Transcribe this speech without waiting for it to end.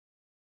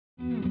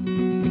Hello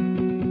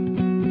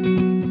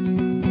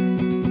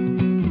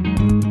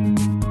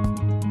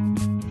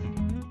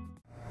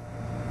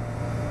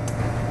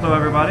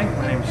everybody,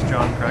 my name is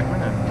John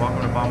Crackman and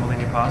welcome to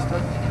Bombolini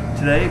Pasta.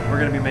 Today we're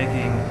going to be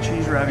making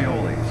cheese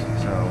raviolis,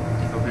 so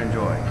hope you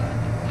enjoy.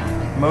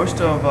 Most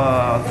of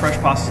fresh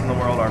pastas in the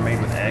world are made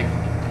with egg.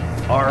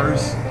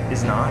 Ours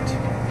is not.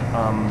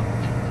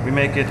 We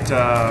make it,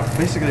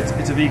 basically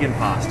it's a vegan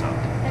pasta.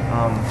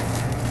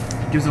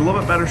 Gives it a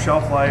little bit better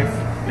shelf life.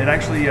 It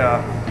actually,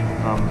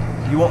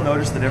 you won't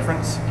notice the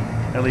difference,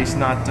 at least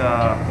not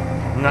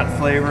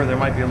flavor. There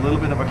might be a little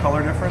bit of a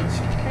color difference.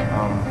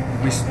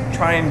 We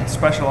try and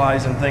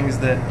specialize in things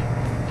that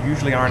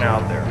usually aren't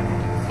out there.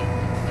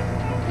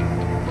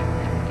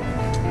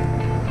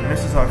 And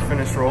this is our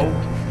finished roll.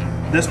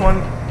 This one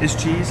is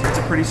cheese. It's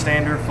a pretty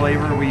standard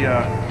flavor. We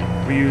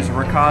use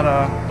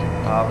ricotta,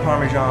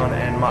 parmesan,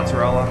 and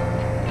mozzarella.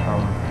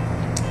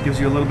 Gives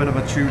you a little bit of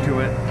a chew to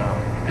it.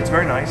 It's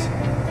very nice.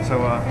 So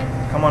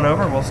come on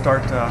over. We'll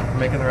start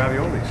making the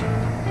raviolis.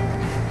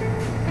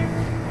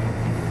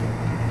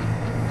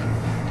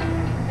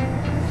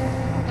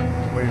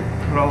 We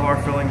put all of our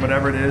filling,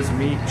 whatever it is,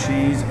 meat,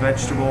 cheese,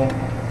 vegetable,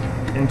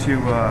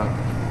 into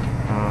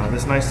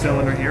this nice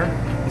cylinder here.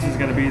 This is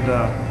going to be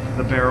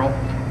the barrel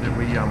that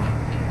we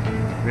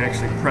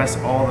actually press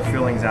all the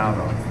fillings out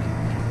of.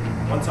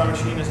 Once our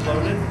machine is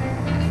loaded,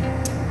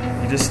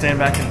 you just stand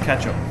back and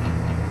catch them.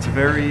 It's a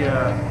very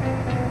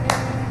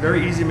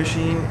easy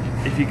machine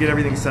if you get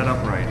everything set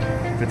up right.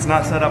 If it's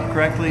not set up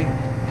correctly,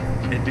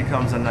 it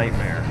becomes a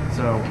nightmare.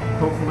 So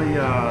hopefully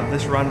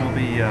this run will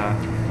be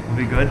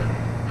good.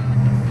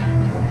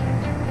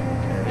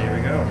 And here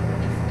we go.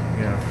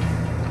 We have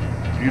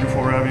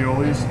beautiful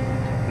raviolis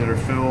that are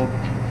filled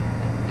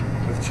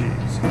with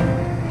cheese.